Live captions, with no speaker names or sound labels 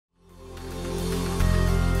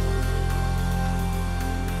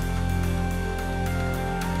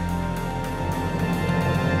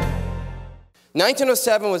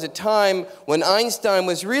1907 was a time when Einstein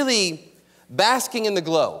was really basking in the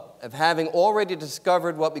glow of having already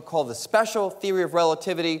discovered what we call the special theory of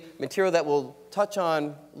relativity, material that we'll touch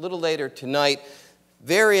on a little later tonight,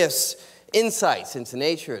 various insights into the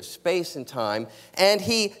nature of space and time, and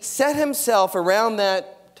he set himself around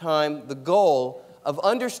that time the goal of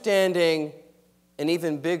understanding an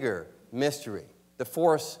even bigger mystery, the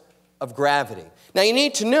force of gravity. Now you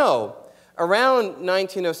need to know, around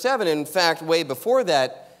 1907, in fact way before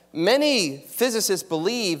that, many physicists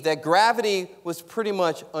believed that gravity was pretty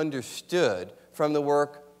much understood from the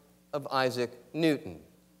work of Isaac Newton.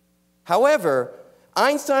 However,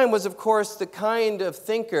 Einstein was, of course, the kind of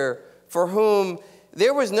thinker for whom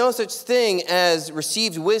there was no such thing as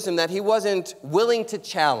received wisdom that he wasn't willing to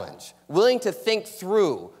challenge, willing to think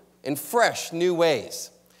through in fresh, new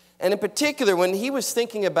ways. And in particular, when he was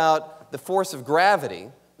thinking about the force of gravity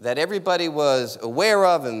that everybody was aware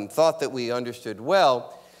of and thought that we understood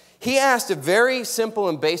well, he asked a very simple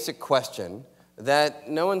and basic question that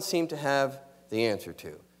no one seemed to have the answer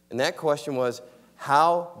to. And that question was,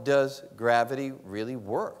 how does gravity really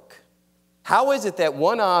work? How is it that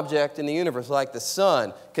one object in the universe, like the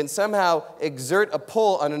sun, can somehow exert a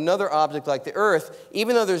pull on another object like the earth,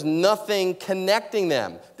 even though there's nothing connecting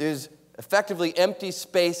them? There's effectively empty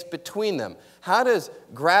space between them. How does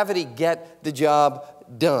gravity get the job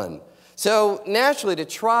done? So naturally, to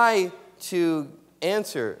try to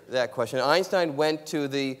answer that question, Einstein went to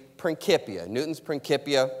the Principia, Newton's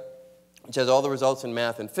Principia, which has all the results in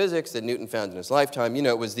math and physics that Newton found in his lifetime. You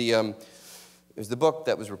know, it was the book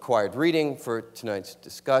that was required reading for tonight's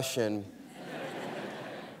discussion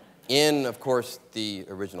in, of course, the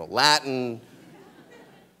original Latin.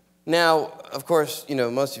 Now, of course, you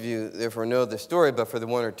know, most of you therefore know the story, but for the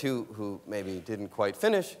one or two who maybe didn't quite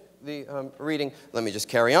finish the reading, let me just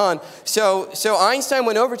carry on. So Einstein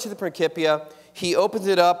went over to the Principia. He opens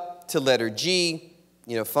it up to letter G,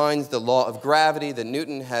 you know, finds the law of gravity that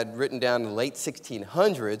Newton had written down in the late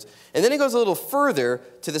 1600s, and then he goes a little further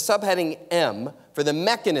to the subheading M for the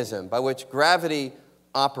mechanism by which gravity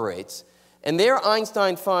operates. And there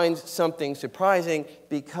Einstein finds something surprising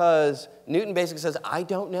because Newton basically says, I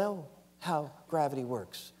don't know how gravity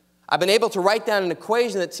works. I've been able to write down an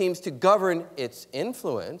equation that seems to govern its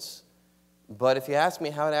influence, but if you ask me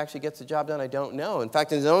how it actually gets the job done, I don't know. In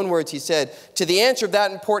fact, in his own words, he said, to the answer of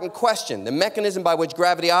that important question, the mechanism by which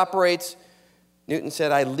gravity operates, Newton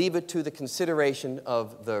said, I leave it to the consideration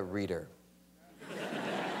of the reader.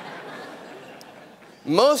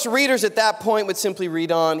 Most readers at that point would simply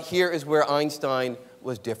read on. Here is where Einstein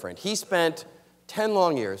was different. He spent 10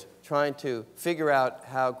 long years trying to figure out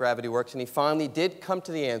how gravity works, and he finally did come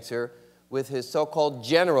to the answer with his so-called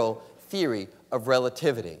general theory of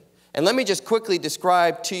relativity. And let me just quickly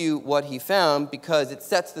describe to you what he found, because it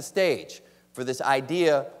sets the stage for this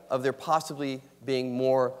idea of there possibly being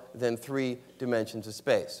more than 3 dimensions of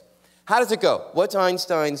space. How does it go? What's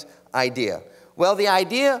Einstein's idea? Well, the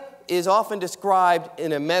idea is often described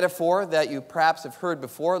in a metaphor that you perhaps have heard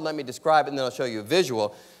before. Let me describe it, and then I'll show you a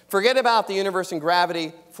visual. Forget about the universe and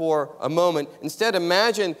gravity for a moment. Instead,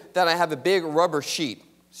 imagine that I have a big rubber sheet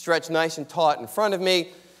stretched nice and taut in front of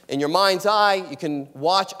me. In your mind's eye, you can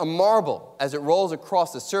watch a marble as it rolls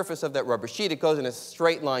across the surface of that rubber sheet. It goes in a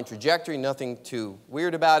straight line trajectory, nothing too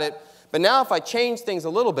weird about it. But now if I change things a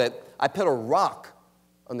little bit, I put a rock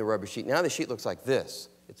on the rubber sheet. Now the sheet looks like this.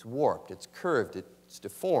 It's warped, it's curved, it's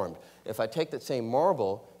deformed. If I take that same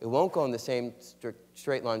marble, it won't go in the same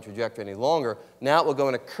straight line trajectory any longer. Now it will go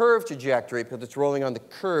in a curved trajectory because it's rolling on the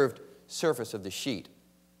curved surface of the sheet.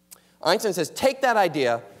 Einstein says, take that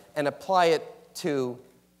idea and apply it to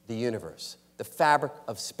the universe, the fabric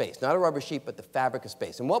of space. Not a rubber sheet, but the fabric of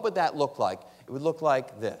space. And what would that look like? It would look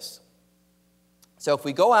like this. So if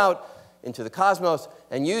we go out into the cosmos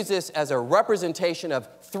and use this as a representation of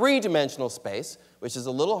 3-dimensional space, which is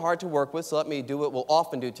a little hard to work with, so let me do what we'll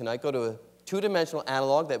often do tonight, go to a 2-dimensional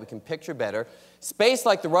analog that we can picture better. Space,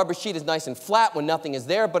 like the rubber sheet, is nice and flat when nothing is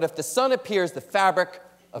there, but if the sun appears, the fabric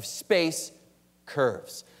of space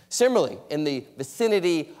curves. Similarly, in the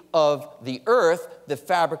vicinity of the Earth, the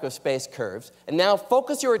fabric of space curves. And now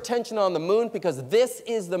focus your attention on the moon, because this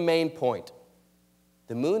is the main point.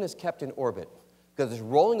 The moon is kept in orbit because it's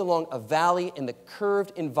rolling along a valley in the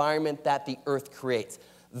curved environment that the Earth creates.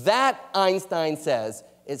 That, Einstein says,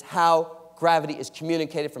 is how gravity is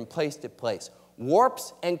communicated from place to place.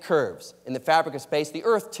 Warps and curves in the fabric of space. The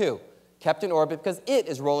Earth, too, kept in orbit because it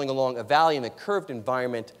is rolling along a valley in the curved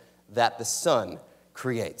environment that the sun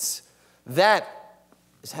creates. That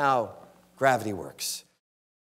is how gravity works.